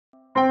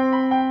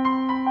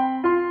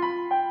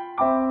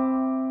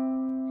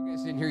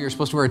hear you're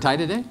supposed to wear a tie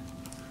today?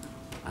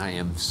 I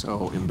am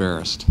so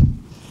embarrassed.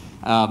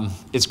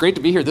 It's great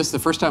to be here. This is the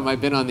first time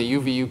I've been on the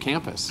UVU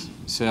campus.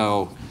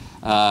 So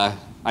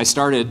I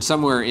started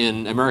somewhere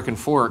in American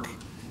Fork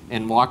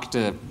and walked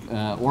to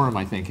Orem,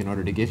 I think, in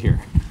order to get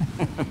here.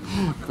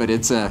 But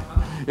it's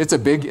a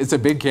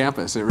big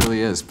campus. It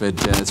really is.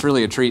 But it's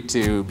really a treat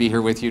to be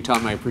here with you,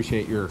 Tom. I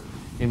appreciate your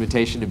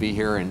invitation to be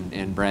here,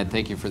 and Brad,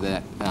 thank you for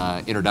that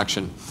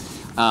introduction.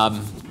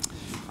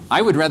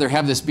 I would rather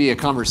have this be a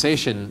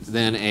conversation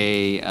than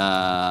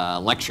a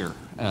lecture,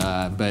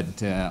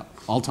 but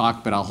I'll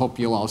talk, but I'll hope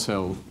you'll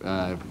also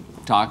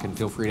talk and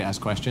feel free to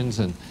ask questions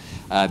and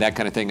that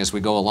kind of thing as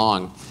we go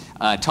along.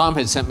 Tom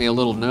had sent me a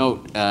little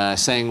note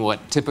saying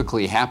what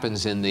typically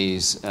happens in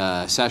these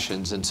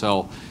sessions, and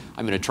so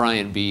I'm going to try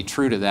and be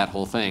true to that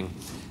whole thing.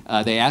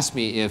 They asked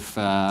me if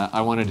I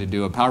wanted to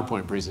do a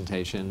PowerPoint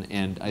presentation,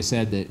 and I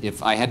said that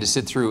if I had to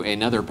sit through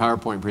another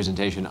PowerPoint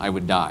presentation, I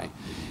would die.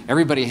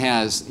 Everybody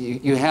has,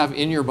 you have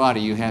in your body,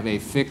 you have a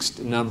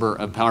fixed number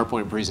of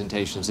PowerPoint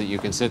presentations that you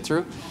can sit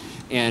through,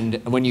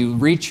 and when you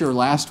reach your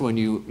last one,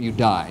 you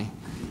die.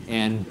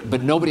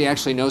 But nobody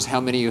actually knows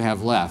how many you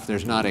have left.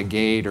 There's not a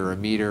gate or a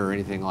meter or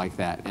anything like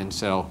that. And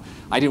so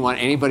I didn't want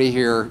anybody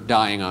here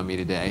dying on me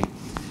today.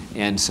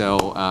 And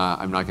so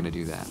I'm not going to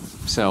do that.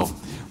 So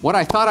what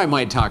I thought I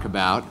might talk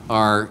about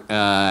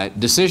are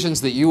decisions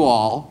that you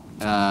all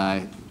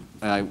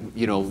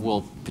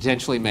will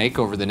potentially make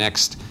over the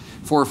next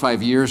 4 or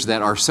 5 years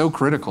that are so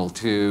critical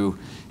to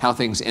how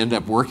things end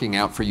up working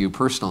out for you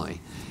personally.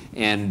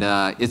 And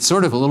it's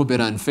sort of a little bit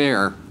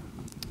unfair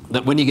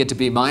that when you get to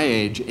be my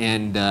age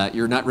and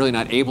you're really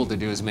not able to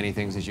do as many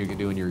things as you can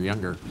do when you're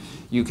younger,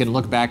 you can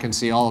look back and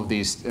see all of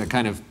these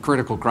kind of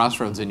critical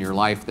crossroads in your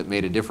life that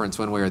made a difference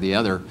one way or the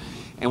other.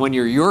 And when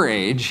you're your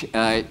age,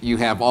 you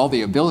have all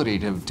the ability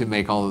to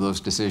make all of those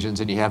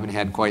decisions, and you haven't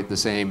had quite the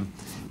same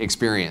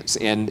experience.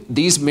 And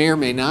these may or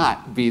may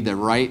not be the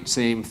right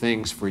same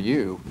things for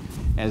you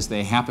as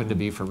they happen to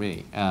be for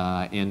me.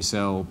 And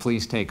so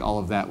please take all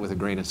of that with a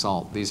grain of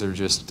salt. These are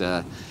just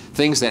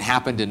things that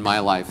happened in my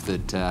life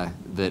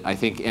that I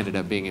think ended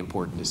up being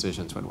important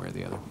decisions one way or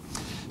the other.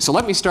 So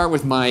let me start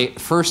with my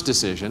first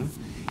decision.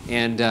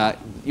 And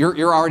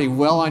you're already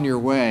well on your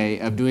way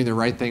of doing the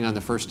right thing on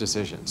the first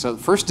decision. So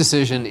the first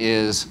decision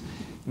is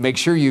make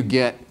sure you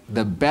get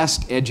the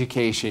best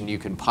education you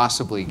can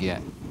possibly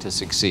get to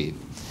succeed.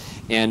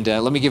 And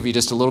let me give you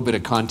just a little bit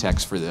of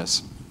context for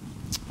this.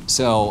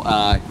 So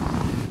I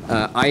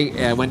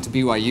went to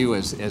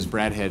BYU, as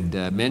Brad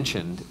had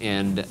mentioned,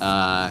 and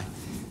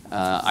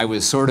I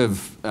was sort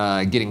of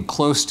getting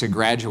close to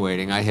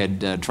graduating. I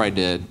had tried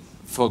to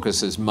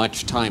focus as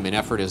much time and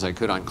effort as I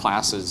could on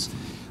classes.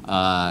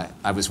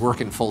 I was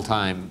working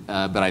full-time,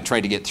 but I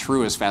tried to get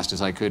through as fast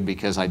as I could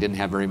because I didn't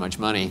have very much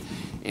money,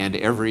 and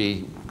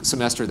every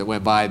semester that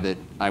went by that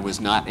I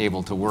was not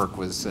able to work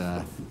was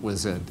a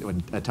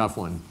tough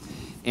one.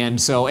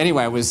 And so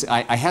anyway,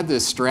 I had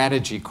this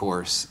strategy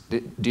course.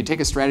 Do you take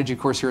a strategy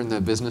course here in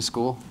the business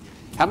school?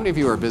 How many of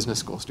you are business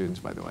school students,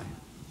 by the way?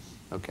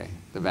 Okay,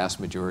 the vast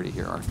majority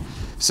here are.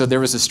 So there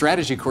was a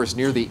strategy course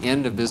near the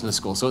end of business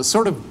school. So it's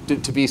sort of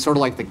to be sort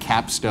of like the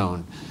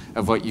capstone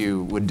of what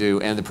you would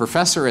do. And the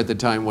professor at the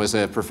time was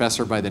a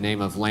professor by the name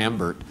of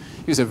Lambert.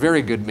 He was a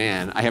very good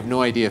man. I have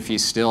no idea if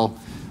he's still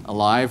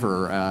alive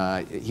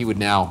or he would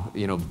now,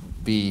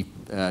 be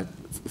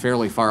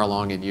fairly far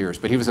along in years.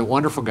 But he was a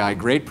wonderful guy,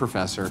 great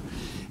professor.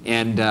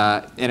 And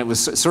it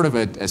was sort of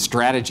a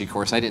strategy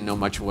course. I didn't know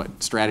much of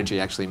what strategy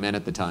actually meant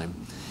at the time.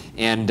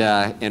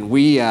 And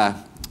we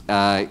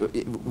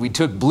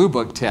took Blue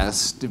Book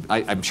tests.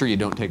 I'm sure you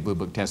don't take Blue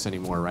Book tests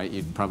anymore, right?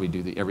 You'd probably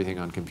do everything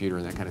on computer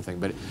and that kind of thing.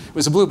 But it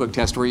was a Blue Book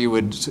test where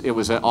it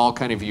was all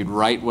kind of, you'd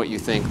write what you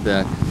think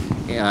the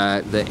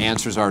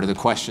answers are to the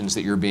questions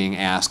that you're being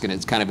asked, and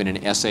it's kind of in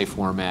an essay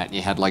format. And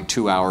you had like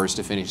 2 hours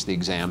to finish the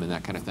exam and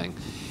that kind of thing.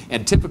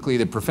 And typically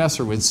the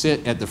professor would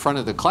sit at the front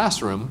of the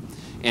classroom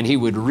and he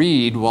would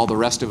read while the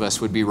rest of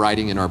us would be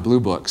writing in our Blue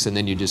Books, and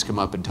then you just come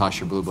up and toss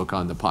your Blue Book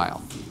on the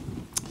pile.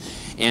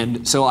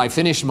 And so I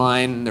finished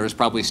mine. There was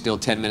probably still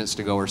 10 minutes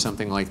to go or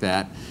something like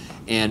that.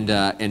 And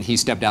he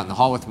stepped out in the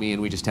hall with me,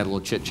 and we just had a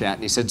little chit chat.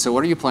 And he said, "So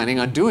what are you planning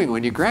on doing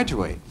when you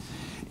graduate?"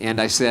 And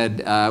I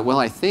said, "Well,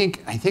 I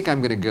think I'm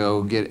going to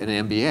go get an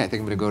MBA. I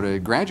think I'm going to go to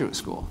graduate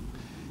school."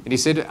 And he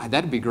said,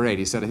 "That'd be great."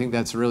 He said, "I think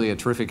that's really a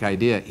terrific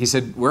idea." He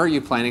said, "Where are you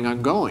planning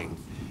on going?"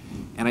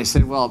 And I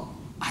said, "Well,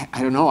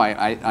 I don't know.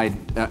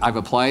 I've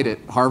applied at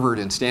Harvard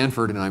and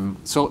Stanford, and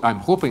I'm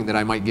hoping that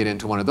I might get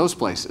into one of those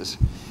places."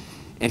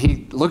 And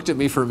he looked at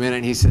me for a minute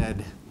and he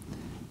said,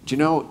 "Do you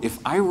know, if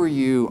I were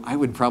you, I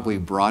would probably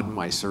broaden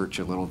my search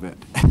a little bit."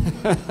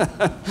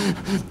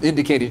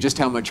 Indicating just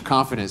how much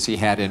confidence he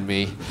had in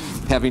me,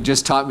 having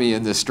just taught me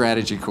in this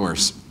strategy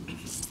course.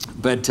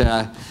 But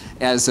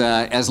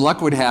as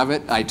luck would have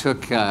it, I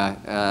took, you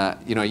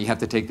have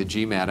to take the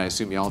GMAT. I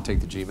assume you all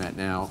take the GMAT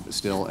now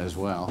still as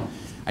well.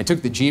 I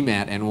took the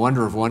GMAT, and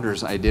wonder of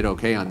wonders, I did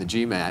okay on the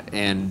GMAT.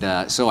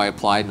 And so I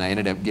applied, and I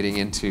ended up getting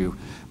into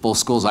both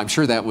schools. I'm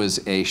sure that was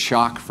a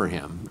shock for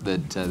him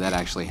that that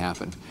actually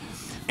happened.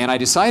 And I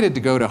decided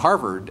to go to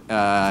Harvard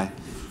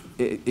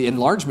in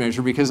large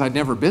measure because I'd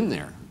never been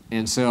there.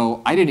 And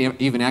so I didn't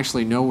even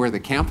actually know where the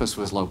campus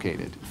was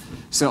located.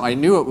 So I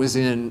knew it was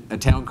in a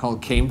town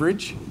called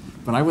Cambridge,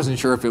 but I wasn't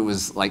sure if it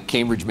was like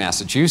Cambridge,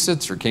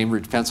 Massachusetts or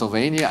Cambridge,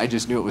 Pennsylvania. I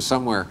just knew it was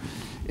somewhere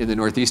in the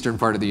northeastern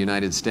part of the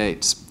United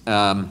States.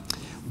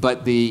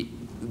 But the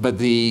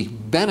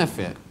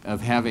benefit of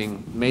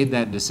having made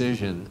that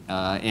decision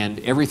and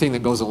everything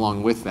that goes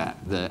along with that,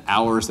 the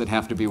hours that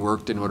have to be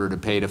worked in order to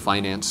pay to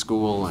finance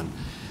school,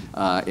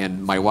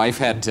 and my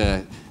wife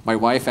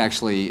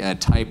actually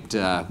typed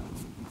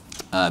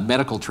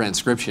medical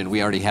transcription.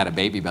 We already had a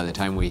baby by the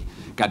time we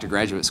got to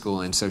graduate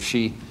school, and so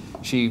she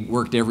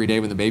worked every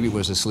day when the baby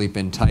was asleep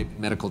and typed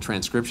medical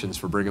transcriptions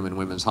for Brigham and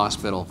Women's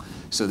Hospital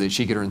so that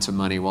she could earn some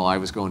money while I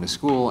was going to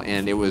school.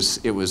 And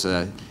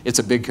it's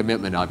a big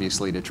commitment,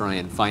 obviously, to try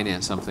and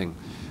finance something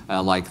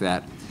like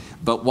that.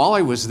 But while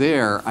I was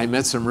there, I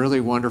met some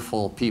really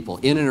wonderful people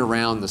in and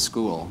around the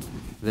school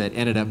that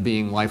ended up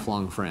being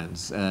lifelong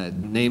friends.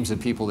 Names of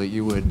people that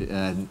you would,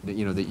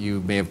 that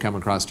you may have come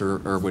across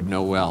or would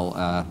know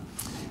well.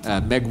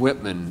 Meg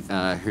Whitman,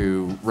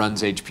 who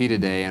runs HP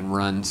today and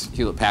runs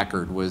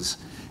Hewlett-Packard, was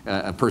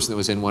a person that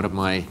was in one of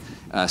my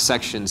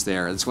sections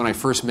there. It's when I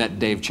first met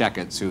Dave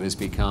Checketts, who has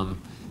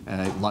become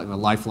a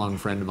lifelong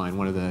friend of mine,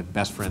 one of the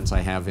best friends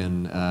I have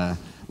in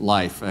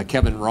life.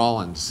 Kevin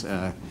Rollins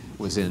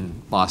was in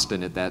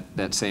Boston at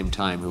that same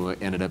time, who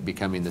ended up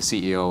becoming the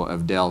CEO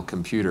of Dell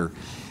Computer.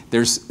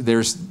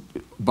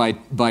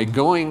 By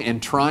going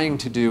and trying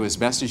to do as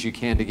best as you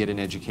can to get an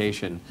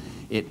education,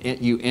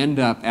 you end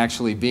up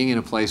actually being in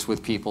a place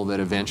with people that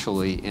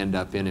eventually end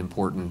up in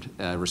important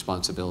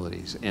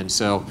responsibilities. And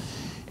so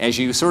as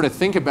you sort of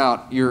think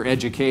about your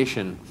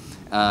education,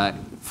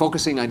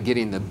 focusing on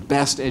getting the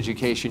best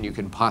education you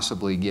can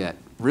possibly get,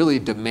 really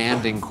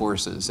demanding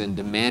courses and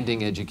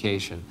demanding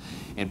education,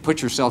 and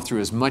put yourself through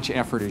as much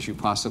effort as you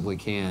possibly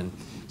can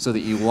so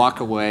that you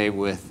walk away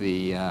with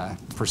the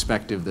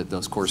perspective that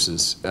those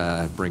courses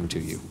bring to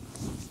you.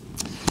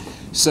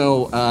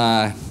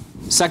 So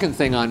second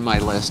thing on my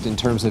list in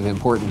terms of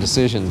important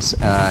decisions,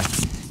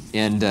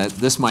 and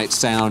this might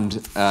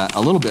sound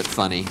a little bit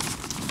funny,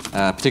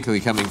 particularly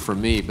coming from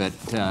me, but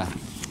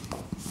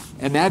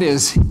and that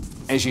is,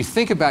 as you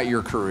think about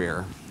your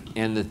career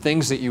and the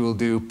things that you will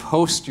do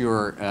post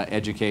your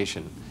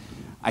education,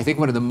 I think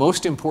one of the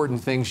most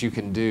important things you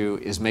can do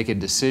is make a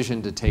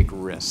decision to take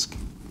risk.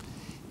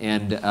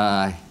 And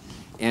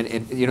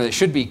it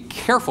should be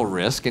careful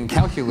risk and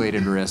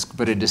calculated risk,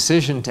 but a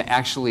decision to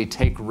actually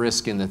take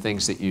risk in the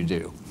things that you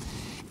do.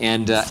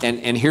 And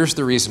here's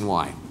the reason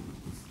why.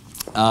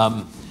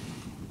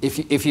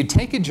 If you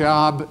take a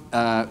job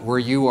where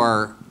you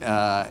are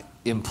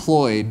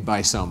employed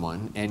by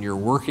someone and you're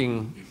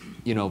working,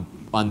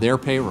 on their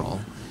payroll,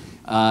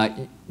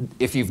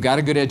 if you've got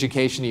a good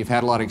education, you've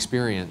had a lot of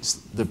experience,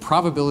 the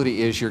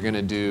probability is you're going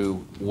to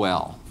do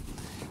well.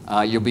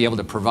 You'll be able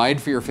to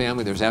provide for your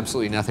family. There's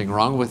absolutely nothing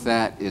wrong with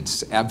that.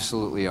 It's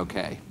absolutely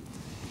okay.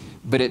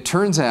 But it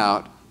turns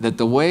out that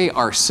the way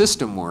our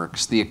system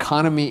works, the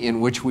economy in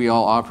which we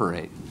all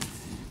operate,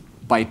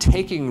 by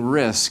taking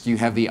risk, you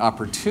have the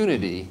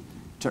opportunity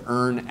to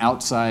earn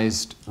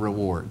outsized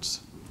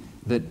rewards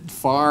that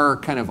far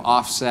kind of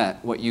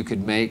offset what you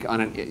could make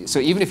on an. So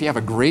even if you have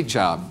a great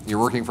job, you're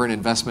working for an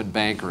investment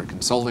bank or a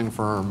consulting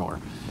firm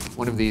or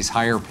one of these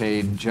higher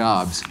paid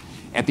jobs,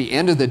 at the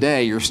end of the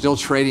day, you're still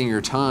trading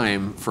your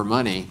time for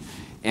money,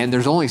 and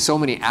there's only so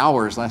many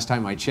hours, last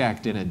time I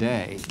checked, in a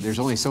day. There's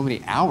only so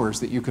many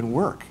hours that you can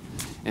work.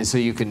 And so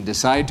you can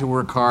decide to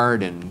work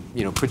hard and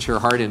put your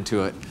heart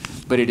into it,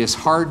 but it is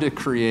hard to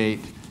create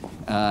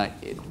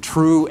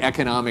true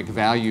economic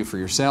value for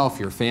yourself,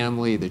 your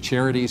family, the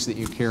charities that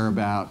you care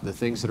about, the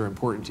things that are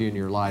important to you in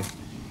your life.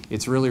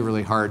 It's really,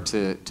 really hard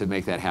to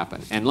make that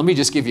happen. And let me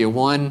just give you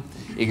one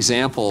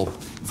example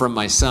from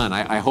my son.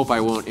 I hope I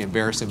won't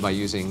embarrass him by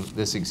using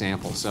this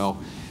example. So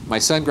my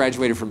son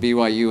graduated from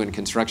BYU in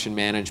construction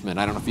management.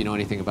 I don't know if you know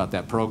anything about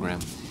that program.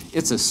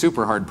 It's a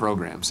super hard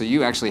program. So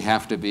you actually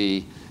have to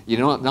be, you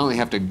not only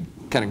have to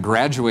kind of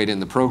graduate in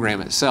the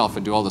program itself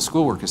and do all the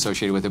schoolwork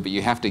associated with it, but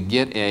you have to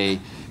get a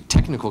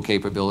technical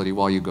capability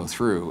while you go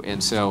through.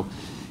 And so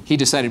he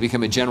decided to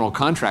become a general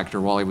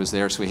contractor while he was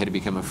there, so he had to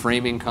become a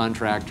framing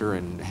contractor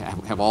and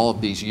have all of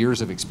these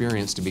years of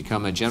experience to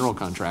become a general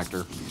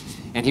contractor.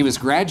 And he was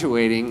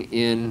graduating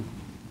in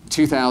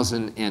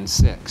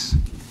 2006.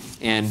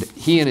 And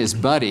he and his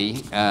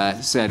buddy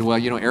said, well,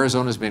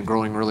 Arizona's been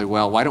growing really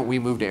well. Why don't we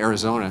move to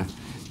Arizona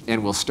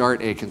and we'll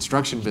start a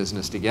construction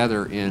business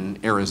together in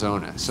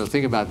Arizona? So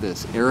think about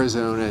this,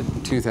 Arizona,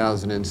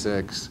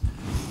 2006.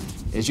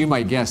 As you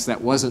might guess, that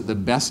wasn't the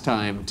best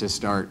time to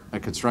start a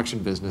construction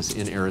business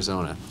in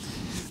Arizona.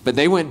 But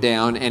they went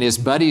down, and his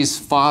buddy's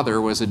father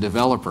was a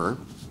developer,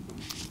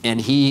 and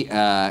he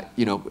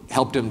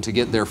helped him to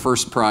get their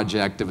first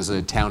project. It was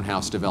a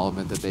townhouse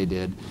development that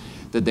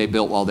they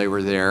built while they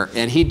were there.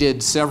 And he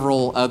did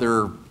several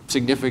other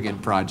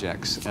significant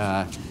projects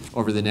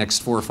over the next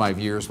 4 or 5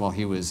 years while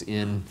he was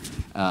in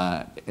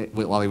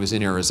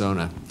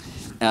Arizona.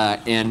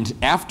 And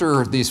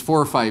after these 4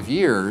 or 5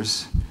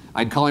 years,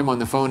 I'd call him on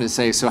the phone and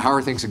say, so how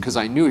are things? Because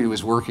I knew he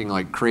was working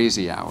like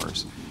crazy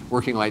hours,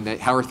 working like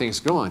that. How are things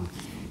going?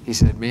 He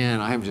said,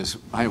 man, I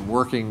am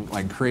working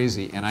like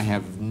crazy and I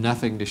have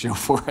nothing to show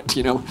for it.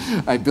 You know,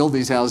 I build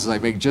these houses, I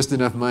make just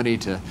enough money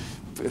to,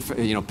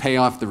 you know, pay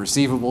off the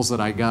receivables that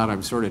I got.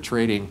 I'm sort of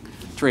trading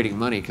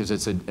money because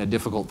it's a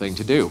difficult thing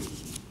to do.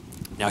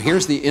 Now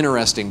here's the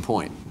interesting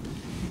point.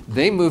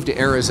 They moved to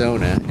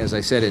Arizona, as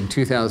I said, in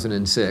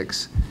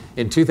 2006.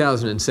 In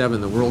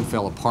 2007, the world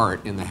fell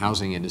apart in the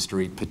housing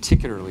industry,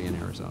 particularly in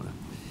Arizona.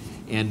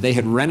 And they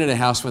had rented a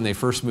house when they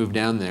first moved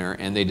down there,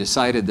 and they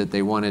decided that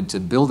they wanted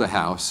to build a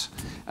house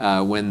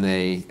or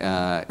they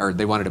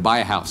wanted to buy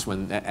a house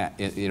when,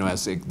 you know,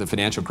 as the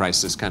financial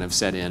crisis kind of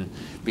set in,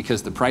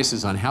 because the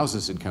prices on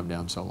houses had come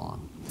down so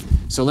long.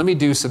 So let me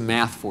do some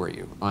math for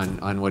you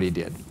on what he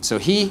did. So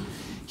he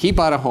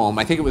bought a home.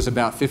 I think it was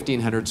about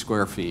 1,500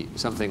 square feet,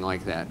 something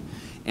like that.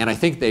 And I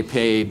think they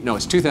paid, no,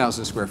 it's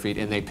 2,000 square feet,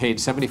 and they paid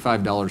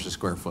 $75 a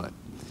square foot.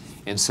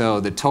 And so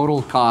the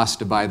total cost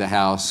to buy the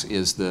house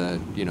is the,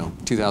 you know,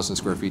 2,000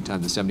 square feet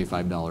times the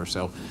 $75,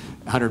 so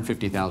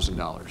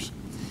 $150,000.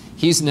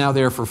 He's now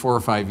there for 4 or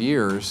 5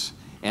 years,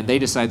 and they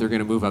decide they're going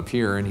to move up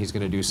here, and he's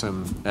going to do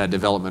some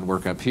development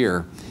work up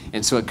here.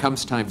 And so it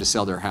comes time to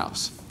sell their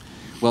house.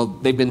 Well,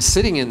 they've been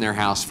sitting in their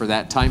house for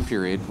that time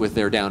period with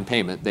their down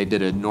payment. They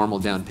did a normal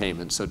down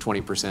payment, so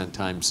 20%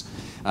 times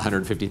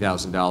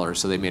 $150,000,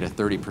 so they made a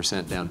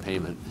 30% down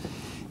payment.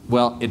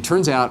 Well, it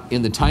turns out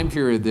in the time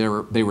period they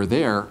were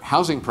there,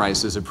 housing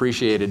prices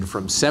appreciated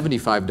from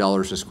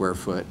 $75 a square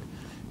foot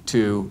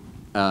to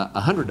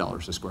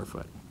 $100 a square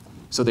foot.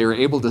 So they were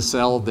able to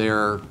sell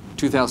their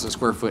 2,000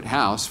 square foot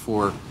house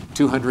for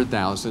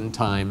 $200,000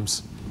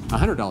 times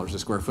 $100 a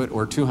square foot,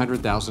 or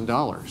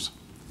 $200,000.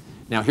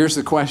 Now here's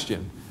the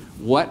question.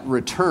 What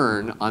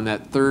return on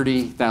that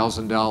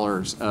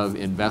 $30,000 of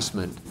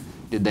investment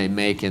did they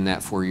make in that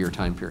 4-year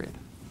time period?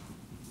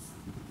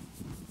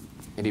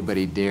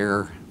 Anybody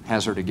dare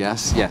hazard a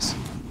guess? Yes.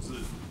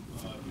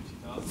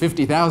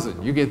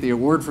 $50,000. You get the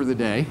award for the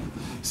day.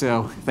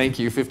 So thank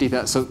you,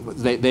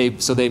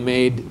 $50,000. So they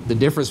made the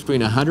difference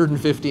between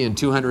 $150,000 and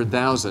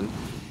 $200,000.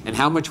 And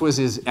how much was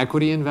his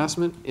equity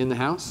investment in the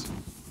house?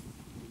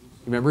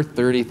 Remember,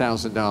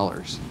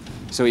 $30,000.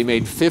 So he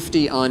made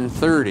 50 on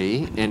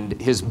 30,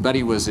 and his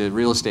buddy was a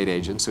real estate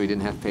agent, so he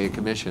didn't have to pay a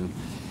commission.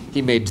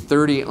 He made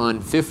 30 on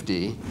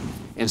 50.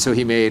 And so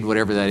he made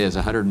whatever that is,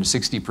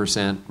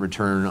 160%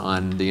 return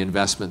on the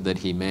investment that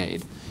he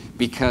made,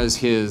 because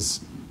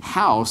his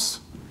house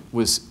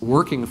was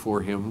working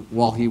for him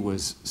while he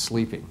was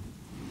sleeping.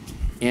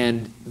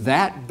 And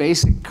that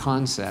basic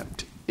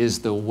concept is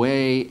the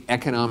way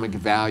economic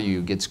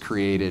value gets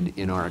created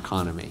in our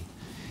economy.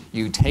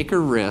 You take a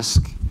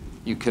risk,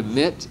 you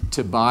commit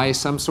to buy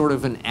some sort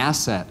of an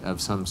asset of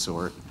some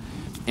sort,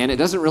 and it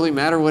doesn't really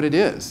matter what it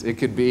is. It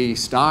could be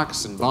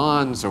stocks and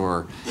bonds,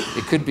 or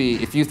it could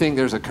be, if you think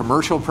there's a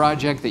commercial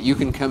project that you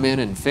can come in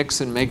and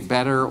fix and make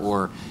better,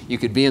 or you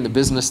could be in the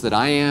business that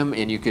I am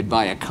and you could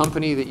buy a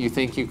company that you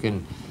think you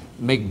can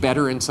make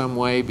better in some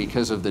way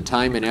because of the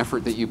time and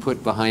effort that you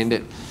put behind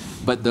it.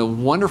 But the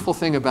wonderful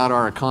thing about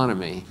our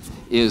economy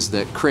is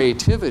that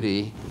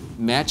creativity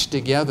matched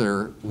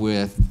together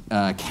with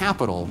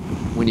capital,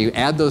 when you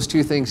add those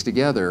two things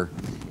together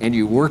and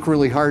you work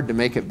really hard to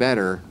make it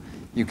better,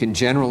 you can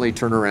generally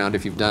turn around,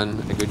 if you've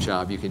done a good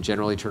job, you can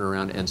generally turn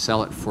around and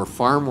sell it for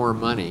far more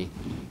money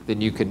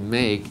than you can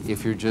make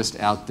if you're just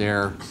out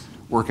there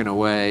working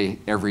away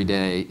every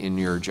day in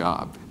your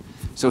job.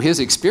 So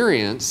his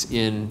experience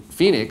in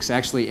Phoenix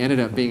actually ended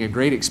up being a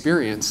great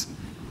experience,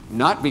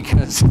 not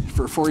because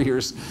for 4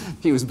 years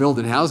he was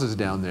building houses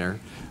down there,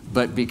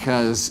 but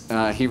because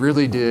he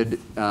really did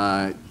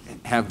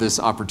have this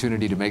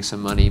opportunity to make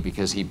some money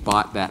because he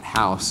bought that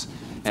house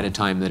at a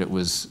time that it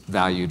was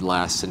valued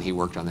less, and he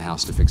worked on the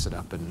house to fix it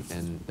up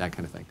and that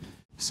kind of thing.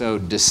 So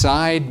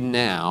decide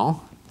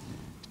now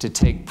to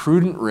take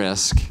prudent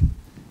risk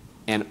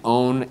and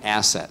own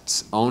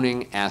assets,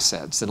 owning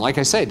assets. And like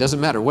I say, it doesn't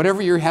matter,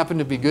 whatever you happen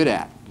to be good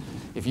at.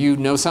 If you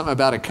know something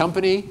about a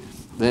company,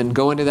 then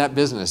go into that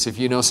business. If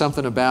you know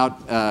something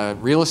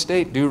about real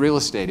estate, do real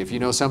estate. If you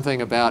know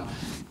something about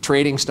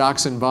trading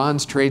stocks and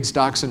bonds, trade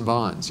stocks and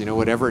bonds, you know,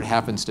 whatever it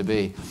happens to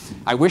be.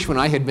 I wish when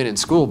I had been in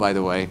school, by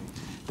the way,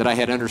 that I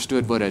had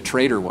understood what a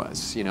trader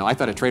was. You know, I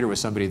thought a trader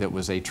was somebody that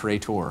was a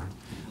traitor.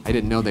 I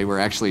didn't know they were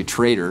actually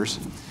traders.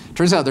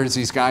 Turns out there's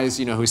these guys,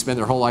 you know, who spend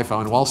their whole life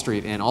on Wall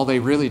Street, and all they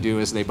really do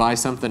is they buy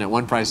something at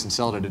one price and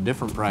sell it at a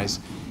different price,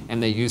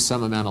 and they use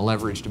some amount of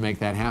leverage to make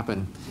that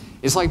happen.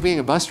 It's like being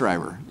a bus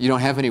driver. You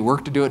don't have any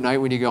work to do at night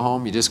when you go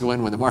home. You just go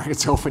in when the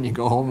market's open. You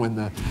go home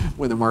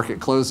when the market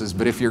closes.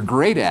 But if you're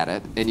great at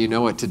it and you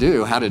know what to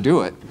do, how to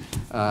do it,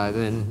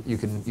 then you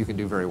can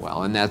do very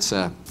well. And that's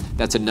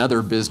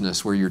another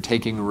business where you're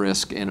taking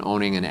risk and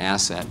owning an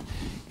asset.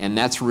 And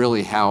that's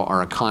really how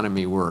our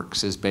economy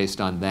works, is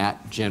based on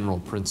that general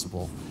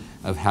principle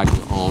of how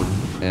you own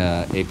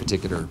a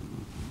particular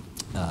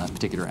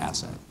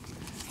asset.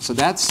 So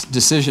that's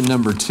decision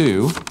number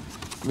 2.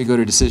 Let me go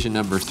to decision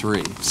number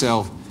 3.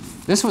 So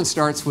this one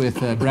starts with,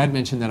 Brad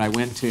mentioned that I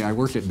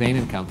worked at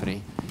Bain &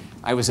 Company.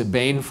 I was at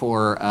Bain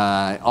for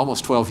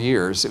almost 12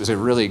 years. It was a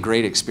really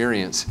great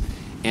experience.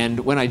 And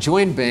when I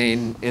joined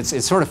Bain,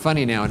 it's sort of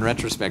funny now in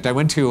retrospect. I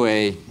went to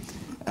it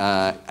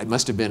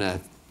must have been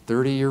a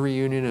 30-year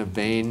reunion of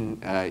Bain,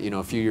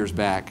 a few years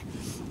back.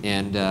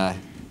 And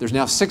there's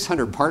now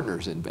 600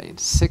 partners in Bain,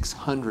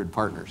 600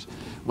 partners.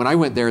 When I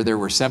went there, there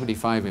were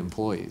 75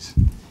 employees.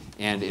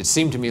 And it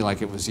seemed to me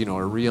like it was, a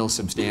real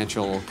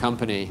substantial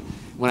company.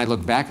 When I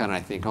look back on it, I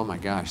think, oh my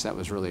gosh, that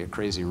was really a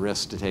crazy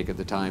risk to take at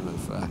the time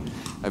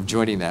of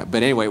joining that.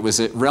 But anyway, it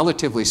was a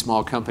relatively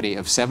small company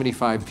of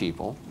 75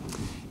 people.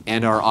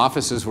 And our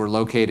offices were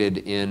located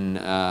in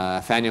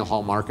Faneuil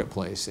Hall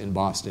Marketplace in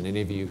Boston.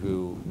 Any of you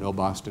who know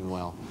Boston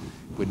well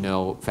would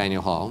know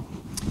Faneuil Hall.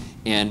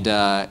 And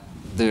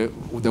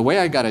the way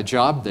I got a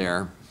job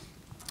there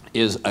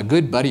is a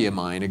good buddy of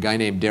mine, a guy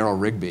named Darryl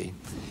Rigby,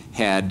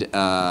 had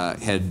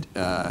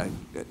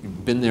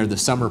been there the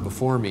summer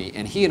before me,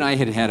 and he and I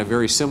had had a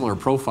very similar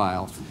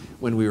profile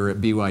when we were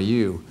at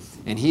BYU,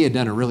 and he had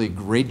done a really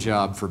great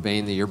job for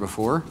Bain the year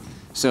before.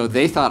 So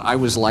they thought I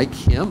was like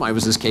him. I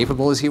was as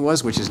capable as he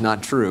was, which is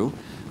not true.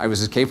 I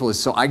was as capable as,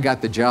 so I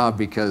got the job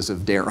because of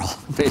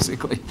Darryl,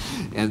 basically,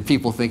 and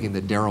people thinking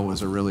that Darryl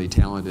was a really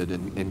talented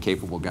and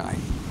capable guy.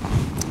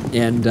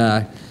 And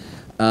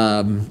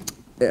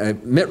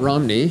Mitt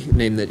Romney,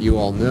 name that you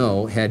all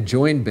know, had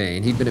joined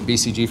Bain. He'd been at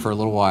BCG for a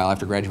little while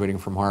after graduating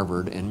from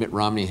Harvard, and Mitt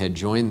Romney had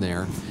joined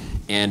there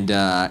and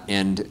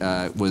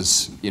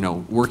was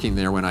working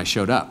there when I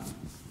showed up.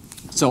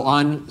 So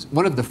on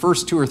one of the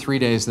first 2 or 3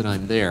 days that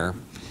I'm there,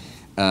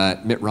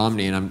 Mitt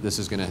Romney, and this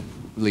is going to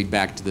lead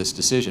back to this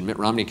decision, Mitt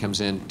Romney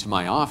comes into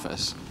my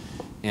office,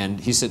 and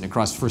he's sitting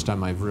across, the first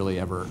time I've really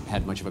ever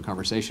had much of a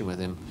conversation with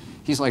him.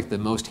 He's like the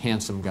most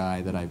handsome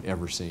guy that I've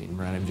ever seen,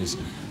 right?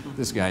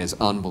 This guy is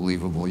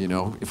unbelievable,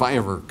 If I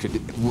ever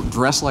could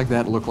dress like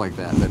that, look like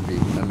that, that'd be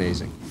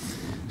amazing.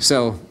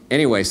 So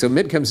anyway, so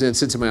Mitt comes in,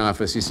 sits in my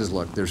office. He says,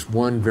 look, there's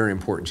one very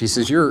important. He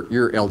says, you're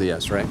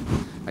LDS, right?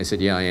 I said,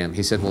 yeah, I am.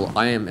 He said, well,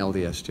 I am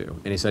LDS too.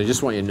 And he said, I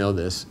just want you to know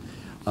this.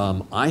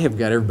 I have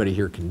got everybody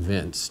here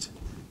convinced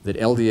that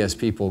LDS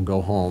people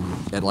go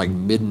home at like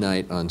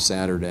midnight on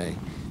Saturday,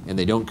 and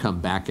they don't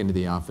come back into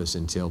the office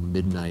until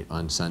midnight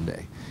on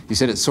Sunday. He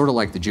said it's sort of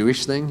like the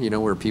Jewish thing,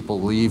 where people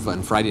leave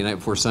on Friday night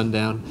before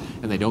sundown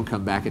and they don't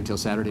come back until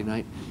Saturday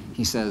night.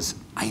 He says,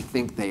 I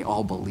think they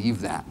all believe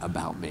that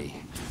about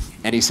me.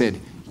 And he said,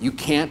 you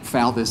can't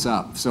foul this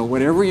up. So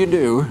whatever you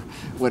do,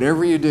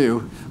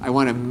 I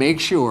want to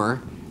make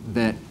sure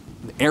that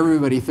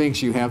everybody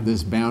thinks you have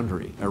this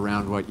boundary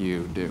around what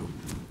you do.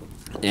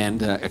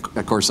 And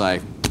of course, I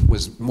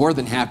was more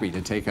than happy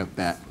to take up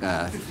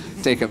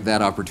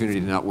that opportunity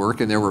to not work.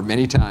 And there were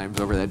many times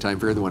over that time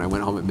period when I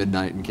went home at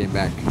midnight and came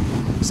back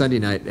Sunday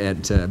night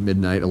at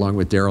midnight, along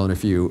with Darryl and a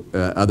few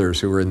others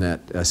who were in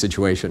that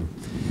situation.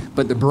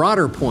 But the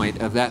broader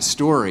point of that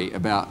story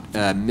about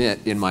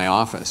Mitt in my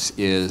office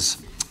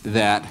is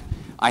that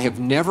I have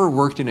never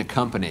worked in a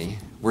company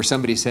where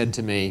somebody said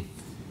to me,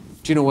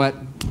 do you know what?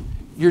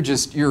 You're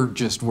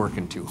just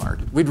working too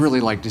hard. We'd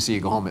really like to see you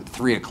go home at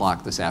 3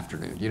 o'clock this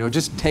afternoon.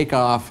 Just take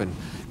off and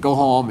go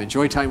home,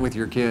 enjoy time with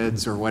your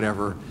kids or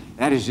whatever.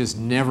 That has just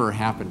never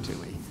happened to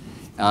me.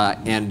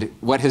 And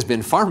what has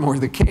been far more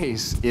the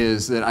case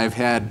is that I've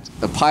had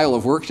a pile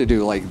of work to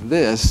do like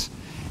this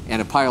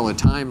and a pile of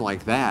time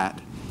like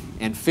that,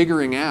 and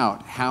figuring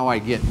out how I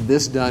get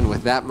this done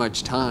with that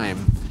much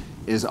time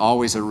is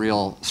always a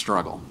real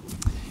struggle.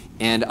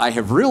 And I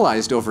have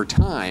realized over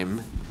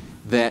time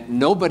that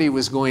nobody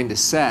was going to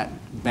set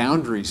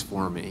boundaries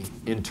for me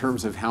in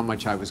terms of how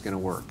much I was going to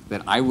work,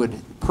 that I would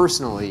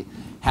personally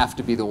have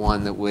to be the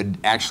one that would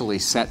actually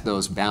set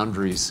those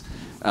boundaries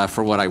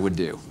for what I would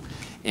do.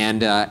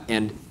 And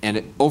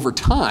over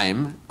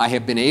time, I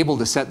have been able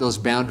to set those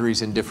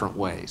boundaries in different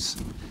ways.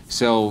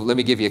 So let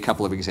me give you a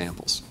couple of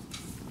examples.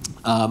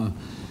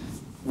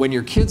 When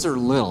your kids are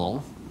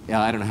little,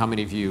 I don't know how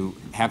many of you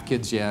have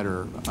kids yet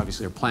or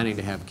obviously are planning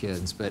to have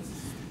kids, but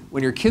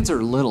when your kids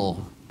are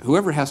little,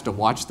 whoever has to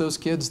watch those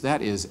kids,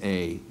 that is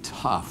a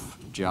tough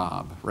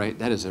job, right?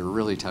 That is a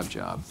really tough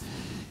job.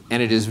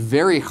 And it is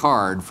very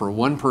hard for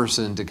one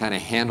person to kind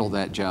of handle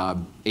that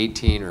job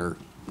 18 or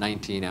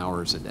 19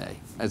 hours a day.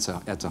 That's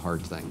a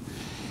hard thing.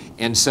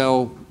 And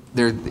so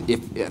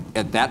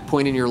at that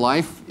point in your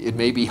life, it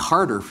may be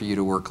harder for you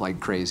to work like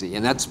crazy.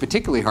 And that's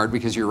particularly hard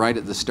because you're right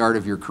at the start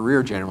of your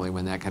career generally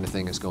when that kind of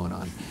thing is going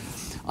on.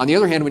 On the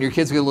other hand, when your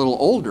kids get a little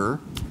older,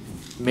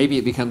 maybe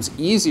it becomes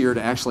easier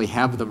to actually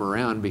have them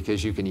around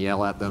because you can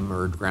yell at them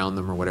or ground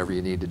them or whatever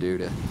you need to do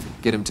to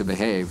get them to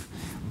behave.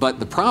 But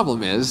the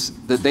problem is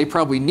that they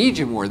probably need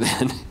you more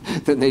than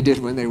they did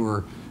when they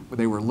were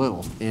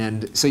little.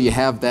 And so you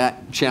have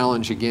that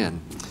challenge again.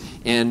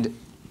 And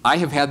I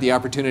have had the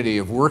opportunity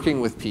of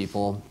working with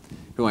people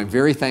who I'm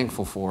very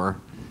thankful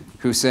for,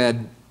 who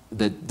said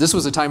that this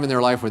was a time in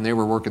their life when they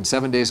were working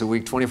 7 days a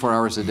week, 24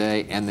 hours a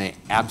day, and they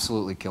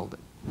absolutely killed it.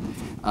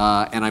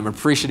 And I'm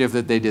appreciative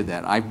that they did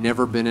that. I've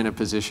never been in a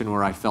position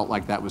where I felt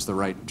like that was the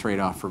right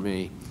trade-off for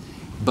me.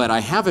 But I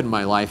have in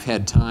my life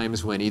had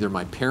times when either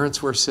my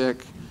parents were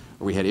sick,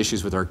 or we had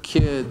issues with our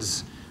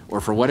kids, or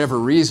for whatever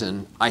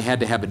reason, I had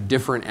to have a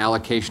different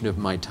allocation of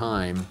my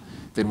time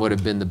than would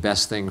have been the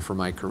best thing for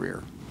my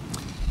career.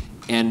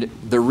 And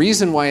the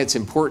reason why it's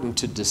important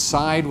to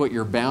decide what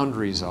your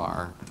boundaries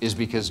are is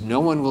because no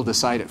one will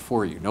decide it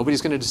for you.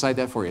 Nobody's going to decide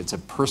that for you. It's a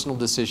personal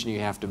decision you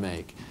have to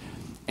make.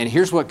 And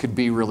here's what could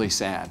be really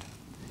sad.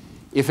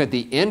 If at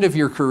the end of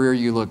your career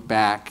you look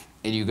back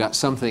and you got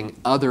something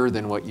other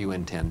than what you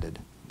intended,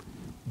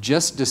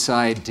 just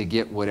decide to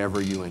get whatever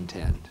you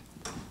intend.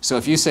 So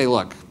if you say,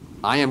 look,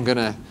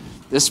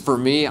 this for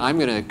me, I'm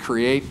going to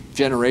create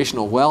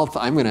generational wealth.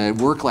 I'm going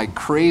to work like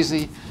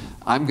crazy.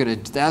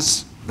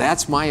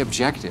 That's my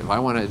objective. I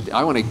want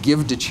to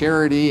give to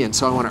charity, and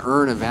so I want to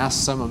earn a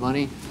vast sum of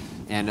money,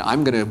 and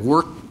I'm going to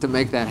work to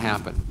make that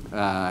happen.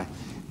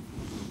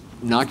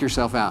 Knock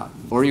yourself out.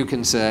 Or you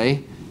can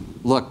say,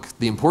 look,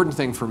 the important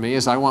thing for me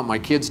is I want my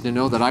kids to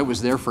know that I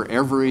was there for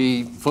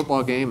every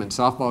football game and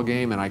softball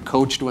game, and I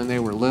coached when they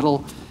were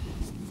little.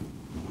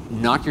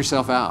 Knock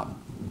yourself out.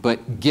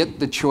 But get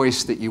the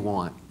choice that you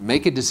want.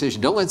 Make a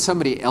decision. Don't let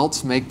somebody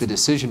else make the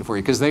decision for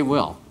you, because they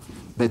will.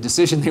 The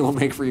decision they will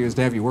make for you is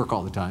to have you work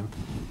all the time.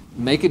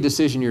 Make a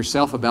decision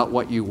yourself about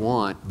what you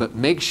want, but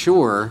make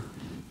sure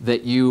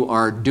that you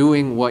are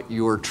doing what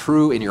your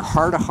true, in your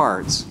heart of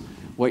hearts,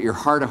 what your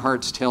heart of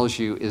hearts tells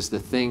you is the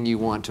thing you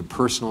want to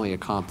personally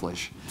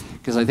accomplish.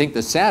 Because I think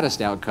the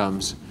saddest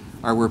outcomes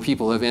are where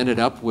people have ended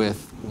up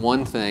with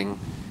one thing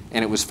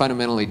and it was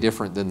fundamentally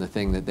different than the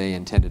thing that they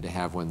intended to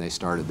have when they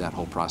started that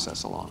whole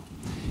process along.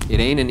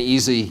 It ain't an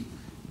easy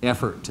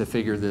effort to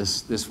figure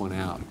this one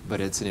out, but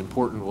it's an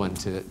important one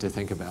to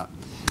think about.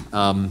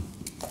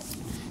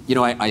 You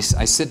know, I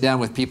sit down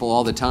with people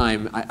all the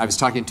time. I was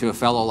talking to a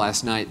fellow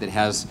last night that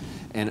has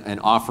an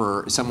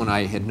offer, someone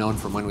I had known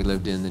from when we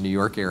lived in the New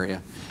York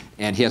area,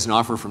 and he has an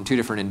offer from 2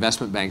 different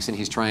investment banks, and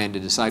he's trying to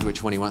decide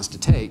which one he wants to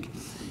take.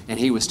 And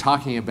he was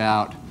talking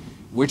about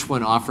which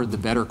one offered the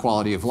better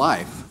quality of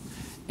life.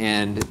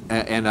 And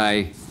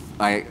I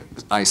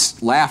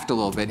laughed a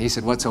little bit, and he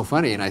said, "What's so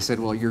funny?" And I said,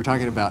 "Well, you're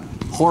talking about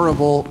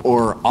horrible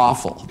or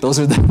awful. Those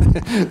are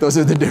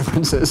the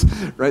differences,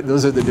 right?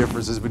 Those are the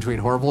differences between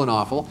horrible and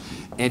awful,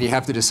 and you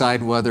have to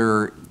decide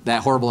whether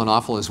that horrible and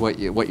awful is what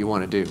you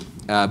want to do."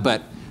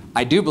 But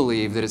I do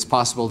believe that it's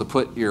possible to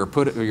put your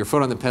foot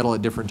on the pedal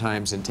at different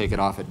times and take it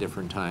off at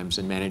different times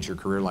and manage your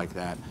career like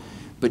that.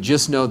 But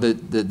just know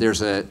that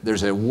there's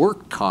a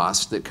work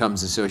cost that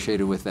comes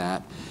associated with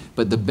that.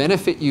 But the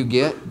benefit you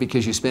get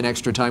because you spent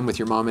extra time with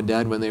your mom and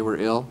dad when they were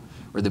ill,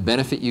 or the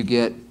benefit you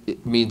get,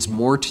 it means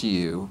more to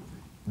you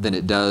than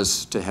it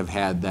does to have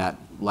had that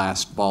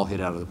last ball hit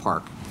out of the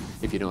park,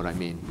 if you know what I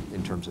mean,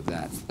 in terms of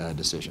that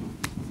decision.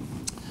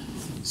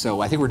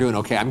 So I think we're doing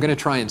okay. I'm going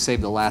to try and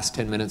save the last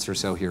 10 minutes or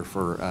so here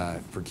for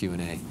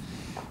Q&A.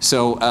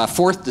 So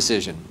 4th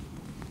decision,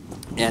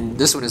 and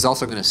this one is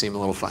also going to seem a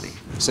little funny.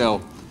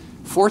 So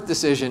 4th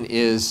decision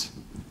is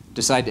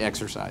decide to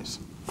exercise.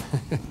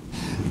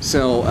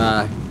 So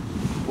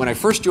when I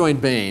first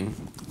joined Bain,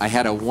 I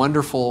had a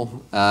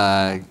wonderful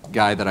guy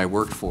that I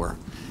worked for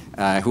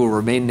who will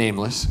remain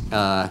nameless.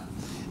 I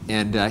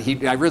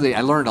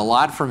learned a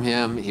lot from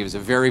him. He was a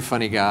very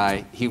funny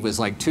guy. He was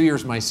like 2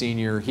 years my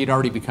senior. He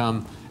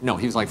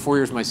was like 4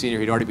 years my senior.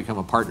 He'd already become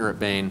a partner at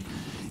Bain.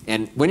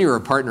 And when you were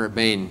a partner at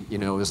Bain, you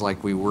know, it was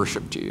like we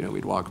worshiped you. You know,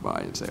 we'd walk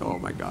by and say, "Oh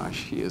my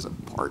gosh, he is a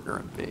partner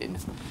at Bain."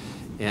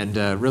 And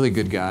really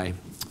good guy.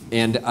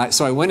 And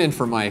so I went in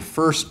for my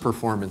first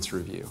performance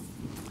review.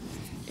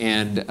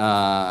 And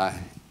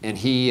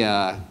he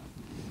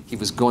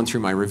was going through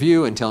my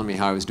review and telling me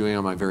how I was doing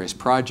on my various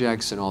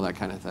projects and all that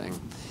kind of thing.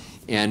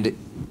 And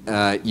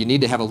you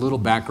need to have a little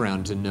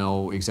background to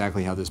know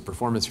exactly how this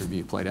performance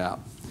review played out.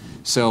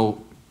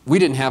 So we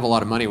didn't have a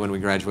lot of money when we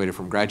graduated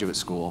from graduate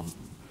school.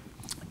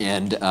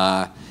 And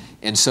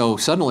so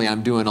suddenly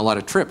I'm doing a lot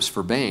of trips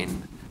for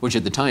Bain, which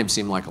at the time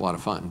seemed like a lot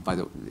of fun.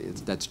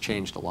 That's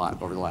changed a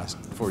lot over the last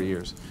 4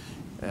 years.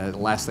 The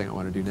last thing I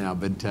want to do now,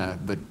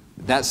 but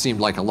that seemed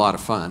like a lot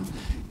of fun.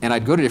 And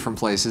I'd go to different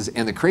places,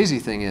 and the crazy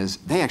thing is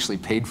they actually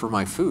paid for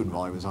my food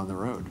while I was on the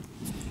road.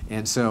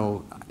 And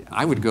so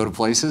I would go to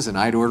places and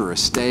I'd order a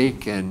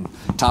steak and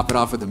top it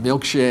off with a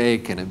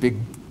milkshake and a big,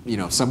 you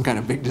know, some kind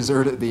of big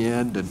dessert at the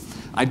end. And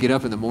I'd get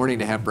up in the morning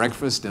to have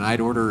breakfast, and I'd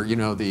order, you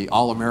know, the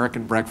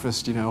all-American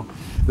breakfast, you know,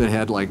 that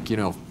had like, you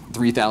know,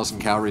 3,000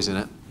 calories in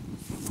it.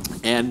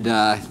 And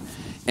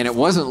it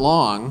wasn't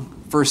long,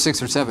 first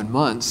 6 or 7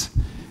 months,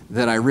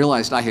 that I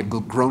realized I had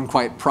grown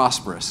quite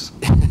prosperous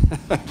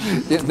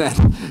in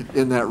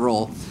that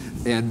role.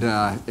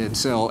 And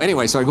so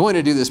anyway, so I go in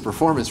to do this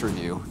performance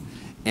review,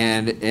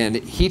 and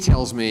he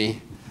tells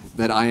me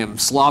that I am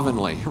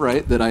slovenly,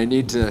 right? That I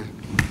need to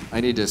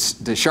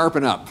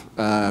sharpen up,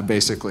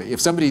 basically.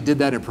 If somebody did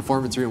that in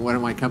performance review in one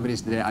of my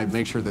companies today, I'd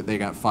make sure that they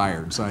got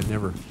fired. So I'd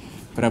never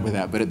put up with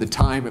that. But at the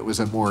time, it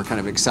was a more kind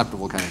of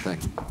acceptable kind of thing.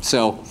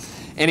 So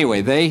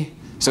anyway, they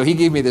So he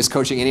gave me this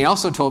coaching, and he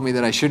also told me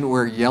that I shouldn't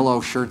wear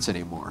yellow shirts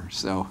anymore,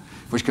 so,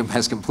 which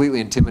has completely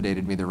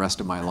intimidated me the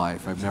rest of my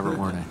life. I've never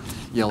worn a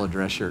yellow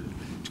dress shirt.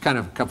 It's kind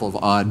of a couple of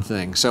odd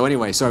things. So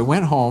anyway, so I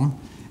went home,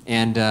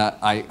 and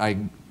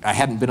I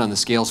hadn't been on the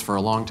scales for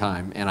a long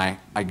time, and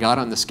I got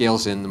on the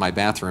scales in my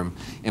bathroom,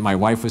 and my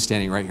wife was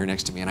standing right here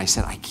next to me, and I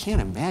said, I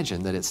can't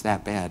imagine that it's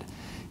that bad.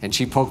 And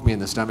she poked me in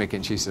the stomach,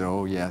 and she said,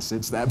 oh, yes,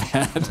 it's that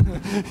bad.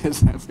 It's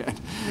that bad.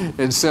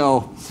 And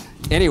so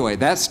anyway,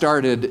 that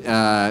started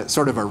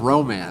sort of a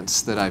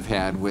romance that I've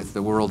had with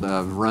the world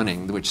of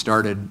running, which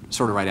started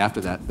sort of right after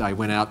that. I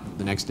went out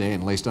the next day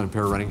and laced on a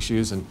pair of running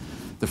shoes, and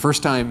the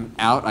first time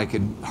out, I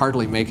could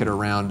hardly make it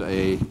around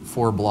a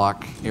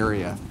 4-block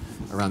area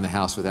around the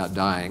house without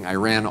dying. I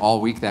ran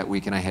all week that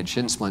week, and I had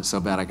shin splints so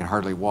bad I could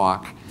hardly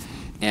walk.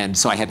 And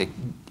so I had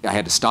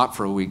to stop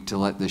for a week to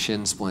let the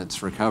shin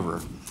splints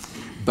recover.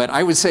 But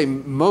I would say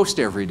most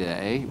every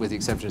day, with the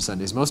exception of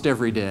Sundays, most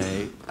every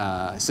day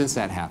since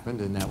that happened,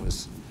 and that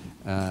was,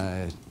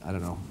 I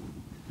don't know,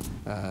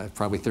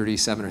 probably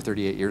 37 or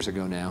 38 years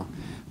ago now,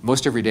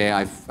 most every day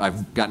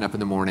I've gotten up in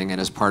the morning, and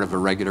as part of a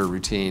regular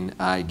routine,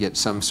 I get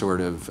some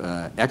sort of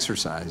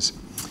exercise.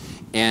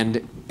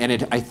 And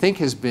it, I think,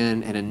 has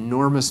been an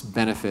enormous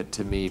benefit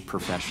to me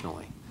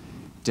professionally,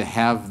 to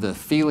have the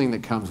feeling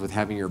that comes with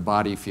having your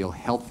body feel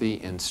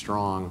healthy and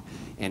strong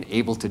and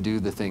able to do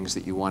the things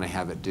that you want to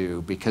have it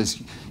do,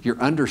 because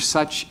you're under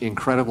such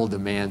incredible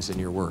demands in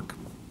your work.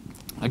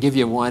 I'll give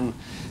you one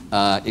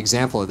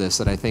example of this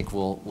that I think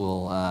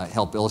will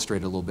help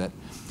illustrate a little bit.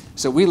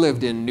 So we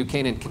lived in New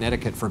Canaan,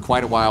 Connecticut for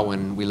quite a while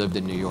when we lived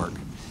in New York.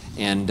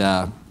 And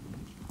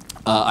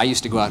I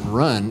used to go out and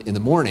run in the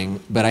morning,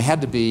 but I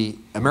had to be,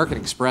 American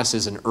Express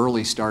is an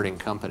early starting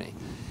company.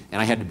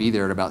 And I had to be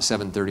there at about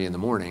 7:30 in the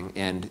morning.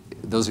 And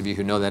those of you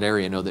who know that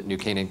area know that New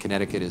Canaan,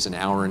 Connecticut is an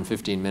hour and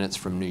 15 minutes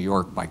from New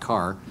York by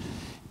car.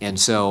 And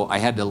so I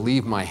had to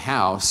leave my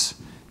house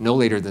no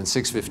later than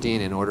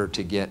 6:15 in order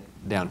to get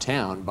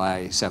downtown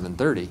by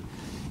 7:30.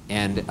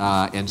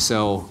 And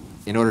so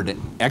in order to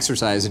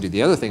exercise and do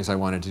the other things I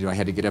wanted to do, I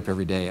had to get up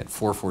every day at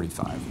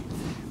 4:45,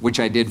 which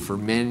I did for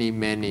many,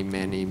 many,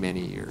 many,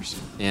 many years.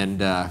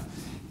 And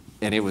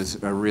it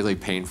was a really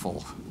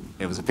painful,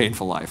 it was a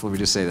painful life, let me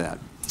just say that.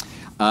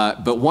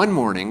 But one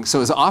morning, so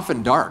it was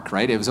often dark,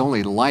 right? It was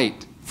only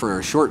light for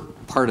a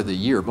short part of the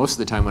year. Most of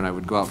the time when I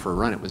would go out for a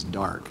run, it was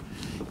dark.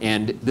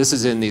 And this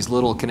is in these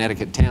little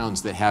Connecticut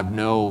towns that have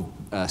no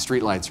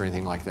street lights or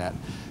anything like that.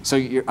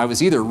 So I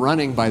was either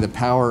running by the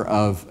power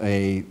of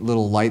a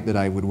little light that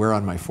I would wear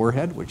on my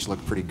forehead, which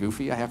looked pretty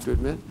goofy, I have to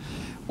admit,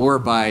 or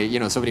by, you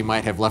know, somebody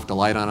might have left a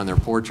light on their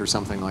porch or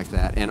something like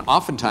that. And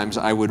oftentimes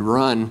I would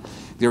run,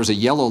 there was a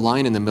yellow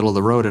line in the middle of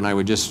the road, and I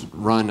would just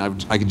run,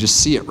 I could just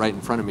see it right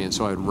in front of me, and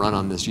so I would run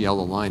on this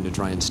yellow line to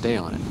try and stay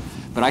on it.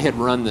 But I had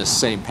run this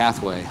same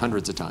pathway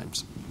hundreds of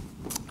times.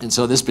 And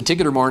so this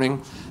particular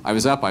morning, I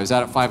was up, I was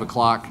out at 5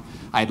 o'clock.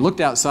 I had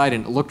looked outside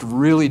and it looked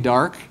really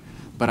dark,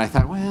 but I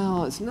thought,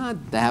 well, it's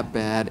not that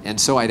bad. And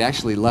so I'd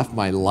actually left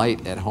my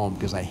light at home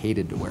because I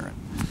hated to wear it.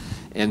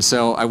 And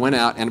so I went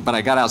out, but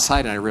I got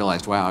outside and I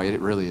realized, wow, it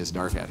really is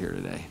dark out here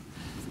today.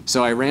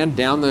 So I ran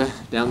down the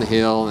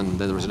hill, and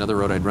then there was another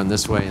road I'd run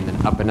this way, and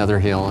then up another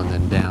hill, and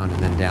then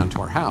down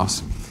to our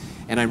house.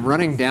 And I'm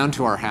running down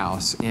to our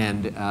house,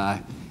 and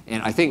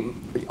I think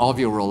all of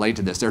you will relate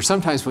to this. There are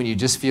some times when you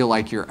just feel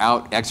like you're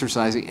out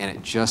exercising and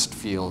it just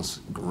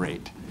feels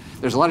great.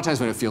 There's a lot of times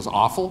when it feels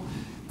awful,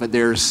 but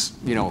there's,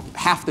 you know,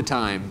 half the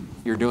time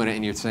you're doing it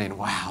and you're saying,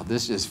 wow,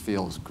 this just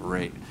feels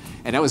great.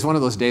 And that was one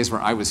of those days where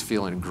I was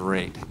feeling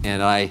great.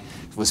 And I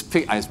was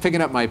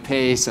picking up my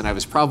pace, and I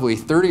was probably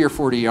 30 or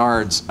 40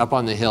 yards up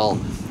on the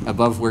hill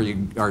above where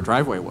our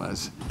driveway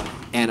was.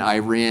 And I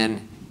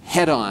ran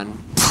head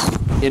on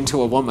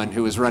into a woman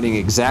who was running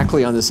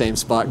exactly on the same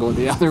spot going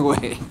the other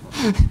way.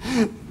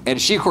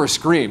 And she, of course,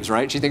 screams,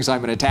 right? She thinks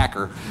I'm an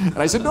attacker. And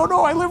I said, no,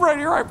 I live right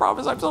here, I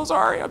promise, I'm so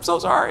sorry, I'm so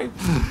sorry.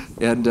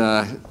 And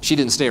she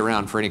didn't stay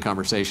around for any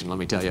conversation, let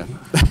me tell you.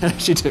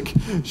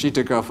 She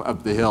took off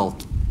up the hill.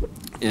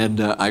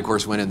 And I, of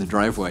course, went in the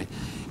driveway.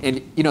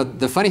 And, you know,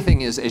 the funny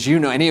thing is, as you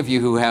know, any of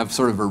you who have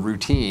sort of a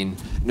routine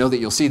know that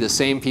you'll see the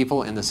same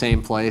people in the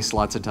same place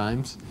lots of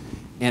times.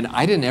 And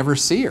I didn't ever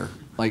see her.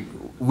 Like,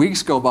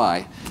 weeks go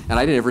by, and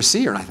I didn't ever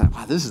see her. And I thought,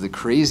 wow, this is the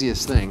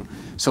craziest thing.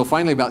 So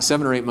finally, about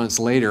 7 or 8 months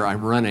later,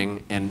 I'm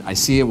running, and I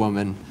see a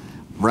woman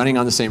running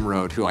on the same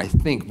road who I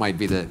think might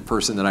be the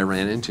person that I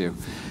ran into.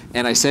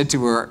 And I said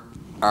to her,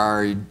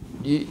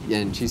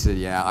 and she said,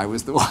 yeah, I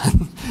was the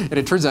one. And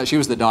it turns out she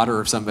was the daughter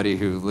of somebody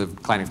who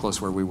lived kind of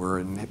close where we were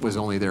and was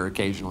only there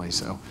occasionally.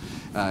 So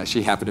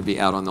she happened to be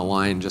out on the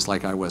line just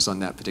like I was on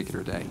that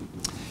particular day.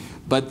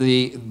 But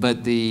the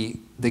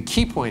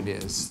key point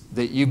is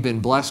that you've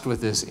been blessed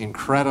with this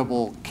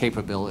incredible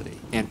capability.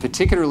 And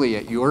particularly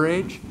at your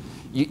age,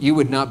 you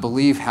would not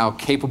believe how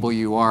capable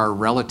you are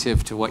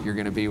relative to what you're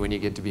going to be when you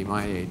get to be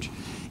my age.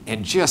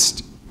 And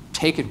just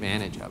take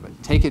advantage of it.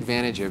 Take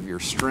advantage of your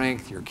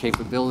strength, your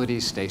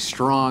capabilities, stay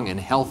strong and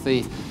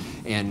healthy,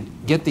 and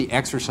get the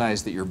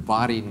exercise that your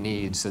body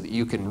needs so that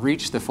you can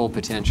reach the full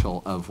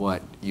potential of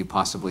what you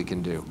possibly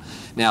can do.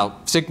 Now,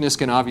 sickness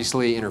can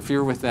obviously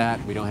interfere with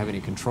that. We don't have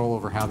any control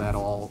over how that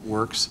all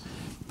works.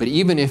 But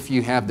even if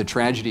you have the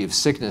tragedy of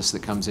sickness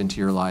that comes into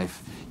your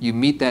life, you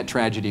meet that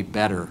tragedy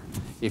better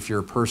if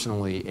you're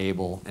personally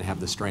able and have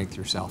the strength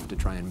yourself to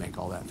try and make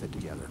all that fit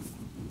together.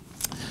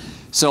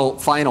 So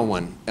final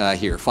one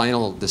here,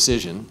 final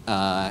decision,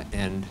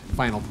 and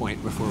final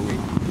point before we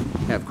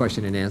have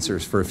question and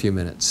answers for a few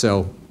minutes.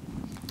 So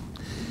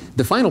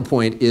the final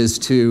point is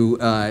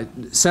to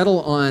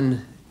settle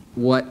on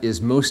what is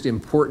most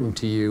important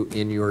to you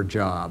in your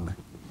job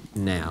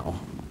now.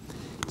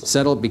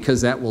 Settle,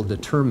 because that will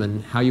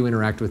determine how you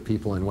interact with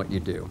people and what you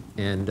do.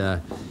 And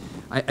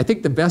I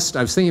think the best,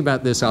 I was thinking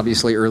about this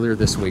obviously earlier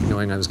this week,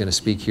 knowing I was going to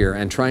speak here,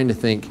 and trying to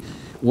think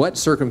what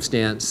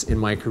circumstance in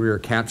my career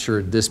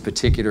captured this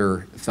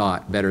particular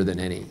thought better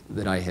than any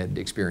that I had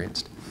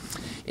experienced.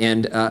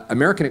 And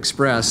American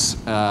Express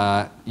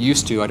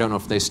used to, I don't know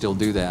if they still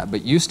do that,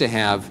 but used to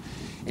have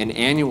an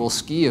annual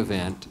ski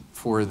event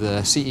for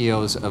the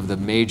CEOs of their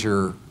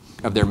major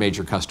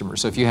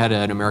customers. So if you had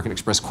an American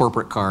Express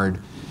corporate card,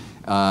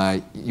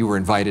 you were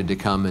invited to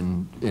come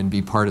and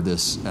be part of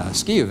this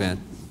ski event.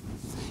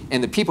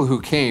 And the people who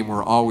came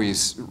were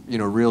always,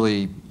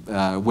 really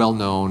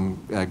well-known,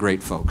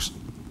 great folks.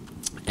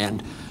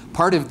 And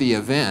part of the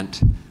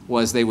event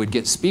was they would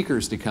get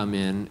speakers to come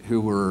in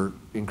who were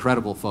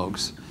incredible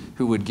folks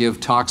who would give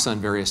talks on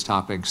various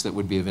topics that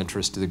would be of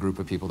interest to the group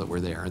of people that were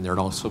there. And there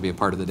would also be a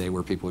part of the day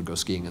where people would go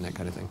skiing and that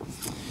kind of thing.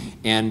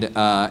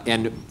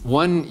 And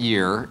one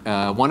year,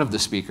 one of the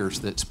speakers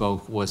that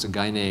spoke was a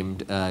guy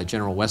named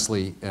General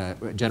Wesley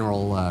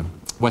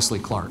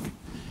Clark.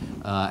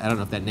 I don't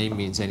know if that name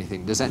means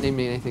anything. Does that name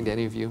mean anything to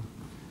any of you?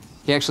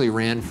 He actually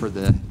ran for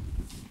the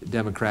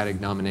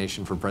Democratic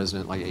nomination for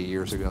president like 8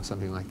 years ago,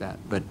 something like that.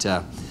 But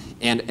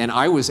and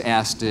I was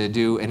asked to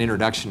do an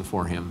introduction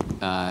for him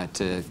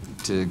to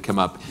come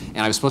up, and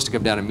I was supposed to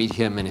come down and meet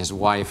him and his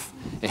wife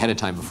ahead of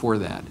time before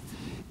that.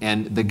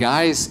 And the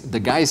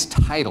guy's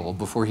title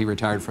before he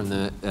retired from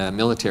the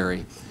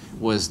military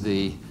was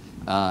the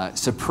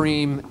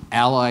Supreme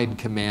Allied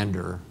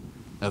Commander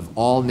of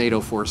all NATO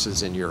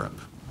forces in Europe.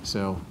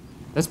 So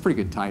that's a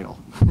pretty good title.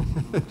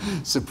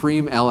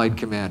 Supreme Allied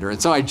Commander.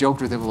 And so I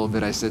joked with him a little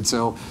bit. I said,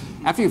 so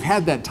after you've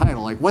had that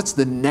title, like, what's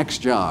the next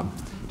job?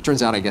 It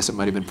turns out I guess it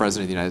might have been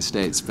President of the United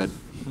States. But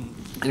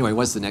anyway,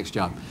 what's the next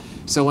job?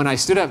 So when I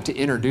stood up to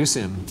introduce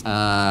him,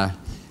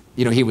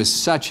 he was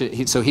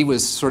so he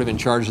was sort of in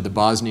charge of the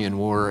Bosnian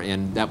War,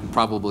 and that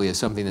probably is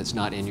something that's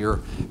not in your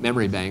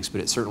memory banks, but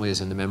it certainly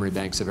is in the memory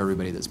banks of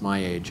everybody that's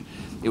my age.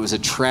 It was a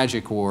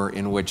tragic war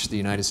in which the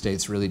United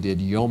States really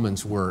did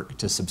yeoman's work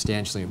to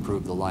substantially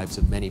improve the lives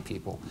of many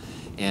people.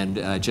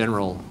 And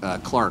General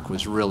Clark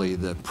was really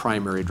the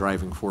primary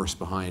driving force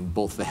behind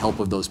both the help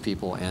of those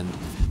people and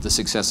the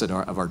success of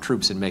our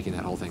troops in making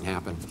that whole thing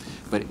happen.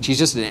 But he's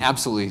just an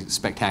absolutely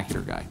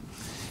spectacular guy.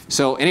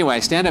 So anyway, I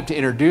stand up to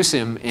introduce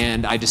him,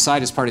 and I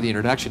decide as part of the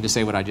introduction to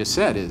say what I just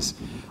said is,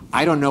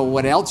 I don't know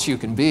what else you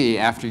can be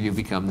after you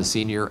become the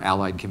senior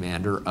Allied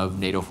commander of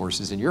NATO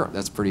forces in Europe.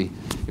 That's a pretty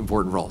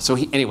important role. So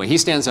anyway, he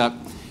stands up,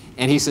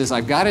 and he says,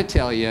 I've got to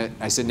tell you,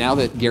 I said, now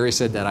that Gary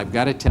said that, I've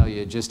got to tell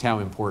you just how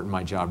important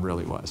my job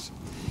really was.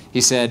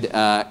 He said,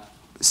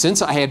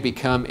 since I had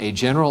become a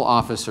general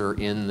officer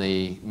in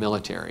the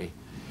military,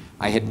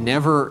 I had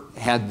never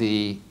had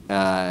the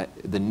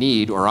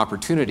need or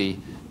opportunity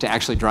to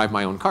actually drive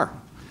my own car,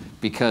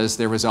 because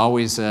there was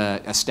always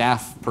a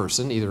staff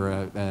person, either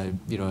a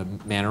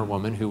man or a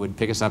woman, who would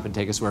pick us up and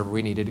take us wherever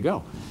we needed to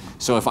go.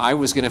 So if I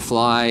was going to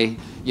fly,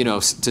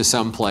 to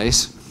some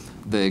place,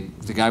 the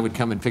guy would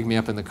come and pick me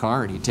up in the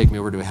car, and he'd take me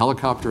over to a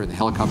helicopter, and the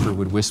helicopter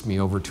would whisk me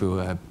over to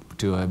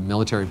a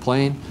military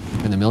plane,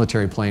 and the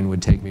military plane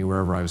would take me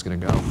wherever I was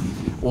going to go.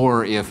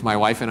 Or if my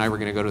wife and I were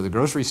going to go to the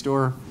grocery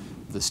store,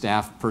 the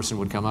staff person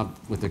would come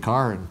up with the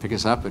car and pick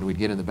us up, and we'd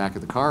get in the back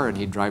of the car, and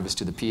he'd drive us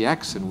to the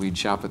PX, and we'd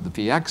shop at the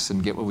PX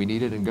and get what we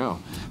needed and go.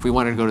 If we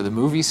wanted to go to the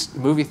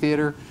movie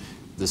theater,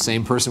 the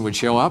same person would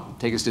show up,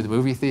 take us to the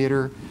movie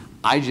theater.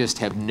 I just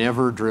have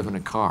never driven a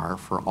car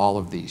for all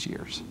of these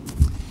years.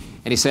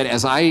 And he said,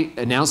 as I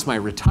announced my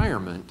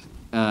retirement,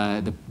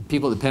 the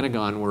people at the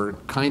Pentagon were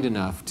kind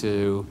enough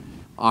to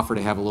offer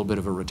to have a little bit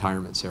of a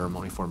retirement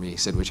ceremony for me, he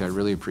said, which I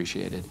really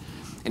appreciated.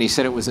 And he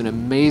said it was an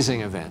amazing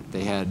event.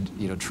 They had,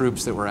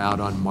 troops that were out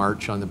on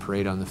march on the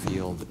parade on the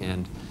field,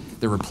 and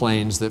there were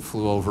planes that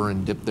flew over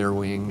and dipped their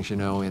wings,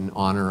 in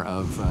honor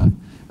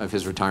of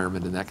his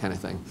retirement and that kind of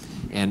thing.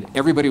 And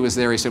everybody was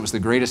there. He said it was the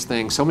greatest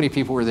thing. So many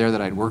people were there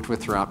that I'd worked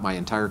with throughout my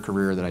entire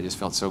career that I just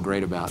felt so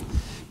great about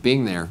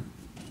being there.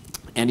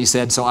 And he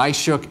said, so I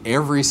shook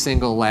every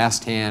single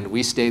last hand.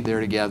 We stayed there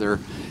together,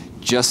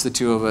 just the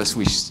two of us.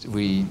 We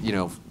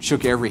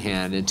shook every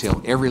hand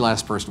until every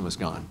last person was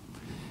gone.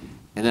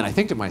 And then I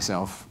think to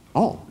myself,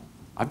 oh,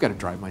 I've got to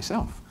drive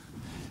myself.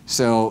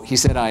 So he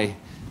said, I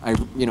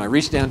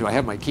reached down, do I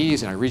have my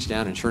keys? And I reached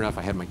down, and sure enough,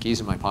 I had my keys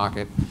in my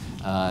pocket.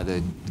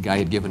 The guy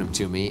had given them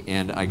to me,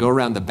 and I go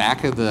around the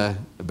back of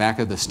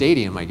the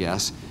stadium, I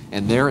guess,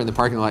 and there in the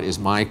parking lot is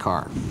my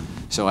car.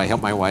 So I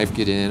help my wife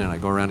get in, and I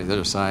go around to the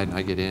other side, and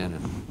I get in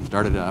and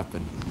start it up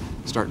and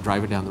start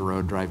driving down the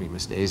road, driving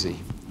Miss Daisy.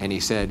 And he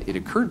said, it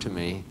occurred to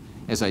me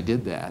as I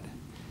did that,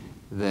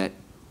 that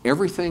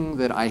everything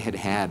that I had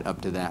had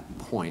up to that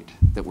point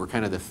that were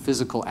kind of the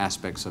physical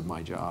aspects of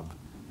my job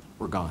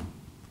were gone.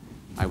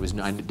 I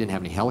didn't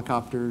have any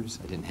helicopters,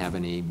 I didn't have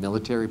any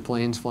military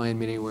planes flying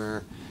me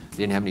anywhere, I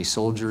didn't have any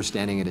soldiers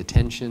standing at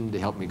attention to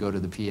help me go to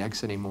the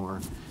PX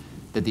anymore.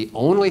 That the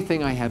only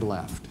thing I had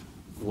left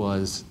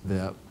was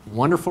the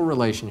wonderful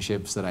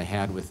relationships that I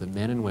had with the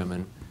men and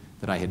women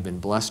that I had been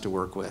blessed to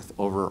work with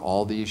over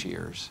all these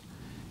years,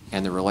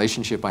 and the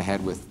relationship I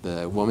had with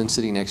the woman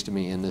sitting next to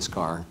me in this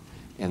car,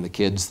 and the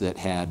kids that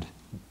had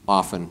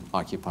often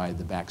occupied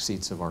the back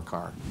seats of our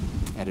car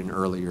at an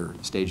earlier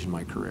stage in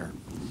my career.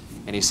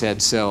 And he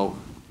said, so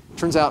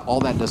turns out all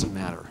that doesn't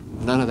matter.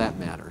 None of that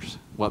matters.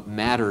 What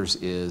matters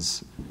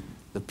is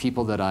the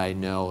people that I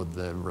know,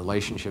 the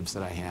relationships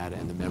that I had,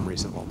 and the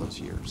memories of all those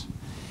years.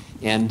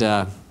 And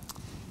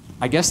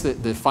I guess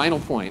the final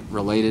point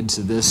related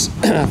to this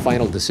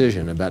final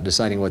decision about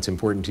deciding what's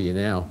important to you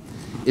now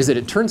is that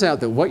it turns out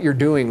that what you're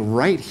doing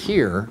right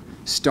here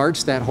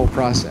starts that whole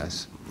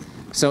process.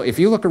 So if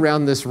you look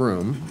around this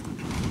room,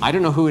 I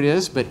don't know who it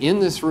is, but in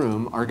this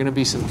room are going to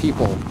be some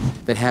people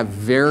that have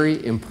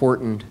very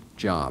important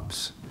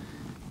jobs.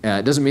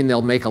 It doesn't mean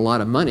they'll make a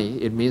lot of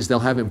money. It means they'll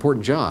have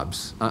important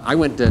jobs. I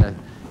went to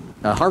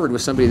Harvard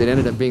with somebody that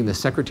ended up being the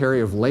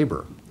Secretary of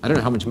Labor. I don't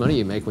know how much money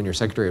you make when you're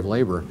Secretary of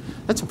Labor.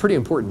 That's a pretty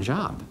important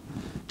job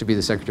to be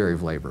the Secretary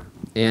of Labor.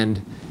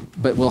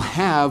 But we'll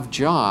have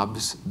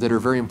jobs that are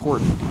very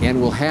important,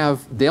 and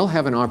they'll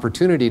have an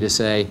opportunity to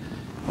say,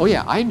 oh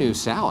yeah, I knew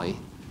Sally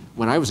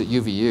when I was at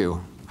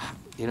UVU.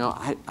 You know,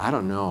 I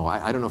don't know.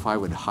 I don't know if I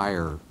would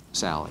hire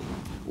Sally.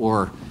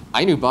 Or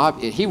I knew Bob,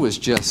 he was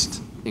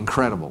just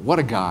incredible. What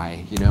a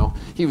guy, you know.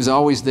 He was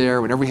always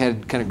there. Whenever we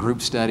had kind of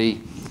group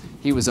study,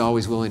 he was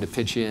always willing to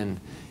pitch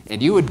in.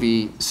 And you would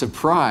be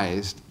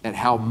surprised at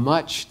how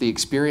much the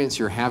experience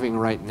you're having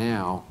right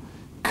now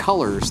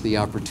colors the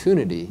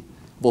opportunity,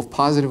 both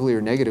positively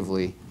or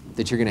negatively,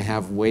 that you're going to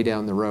have way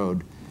down the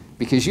road,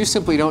 because you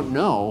simply don't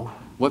know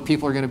what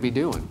people are going to be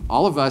doing.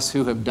 All of us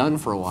who have done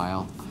for a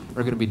while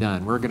are going to be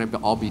done. We're going to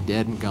all be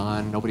dead and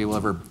gone. Nobody will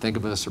ever think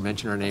of us or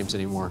mention our names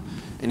anymore.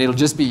 And it'll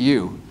just be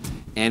you.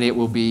 And it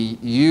will be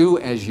you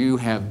as you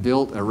have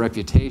built a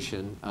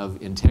reputation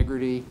of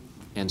integrity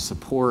and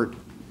support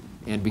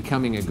and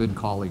becoming a good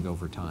colleague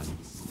over time.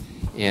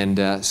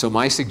 And so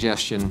my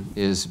suggestion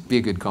is be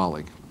a good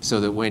colleague, so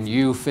that when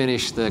you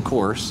finish the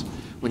course,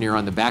 when you're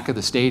on the back of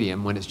the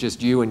stadium, when it's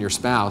just you and your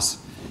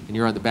spouse, and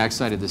you're on the back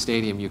side of the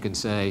stadium, you can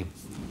say,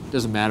 it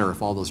doesn't matter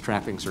if all those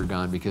trappings are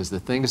gone, because the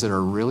things that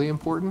are really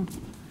important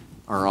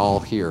are all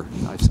here.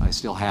 I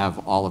still have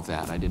all of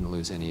that. I didn't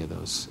lose any of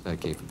those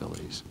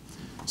capabilities.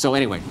 So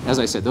anyway, as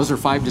I said, those are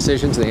 5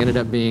 decisions. They ended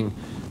up being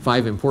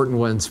 5 important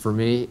ones for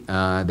me.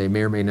 They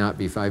may or may not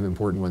be 5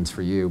 important ones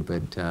for you,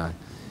 but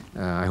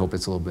I hope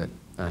it's a little bit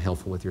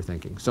helpful with your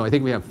thinking. So I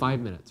think we have 5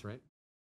 minutes, right?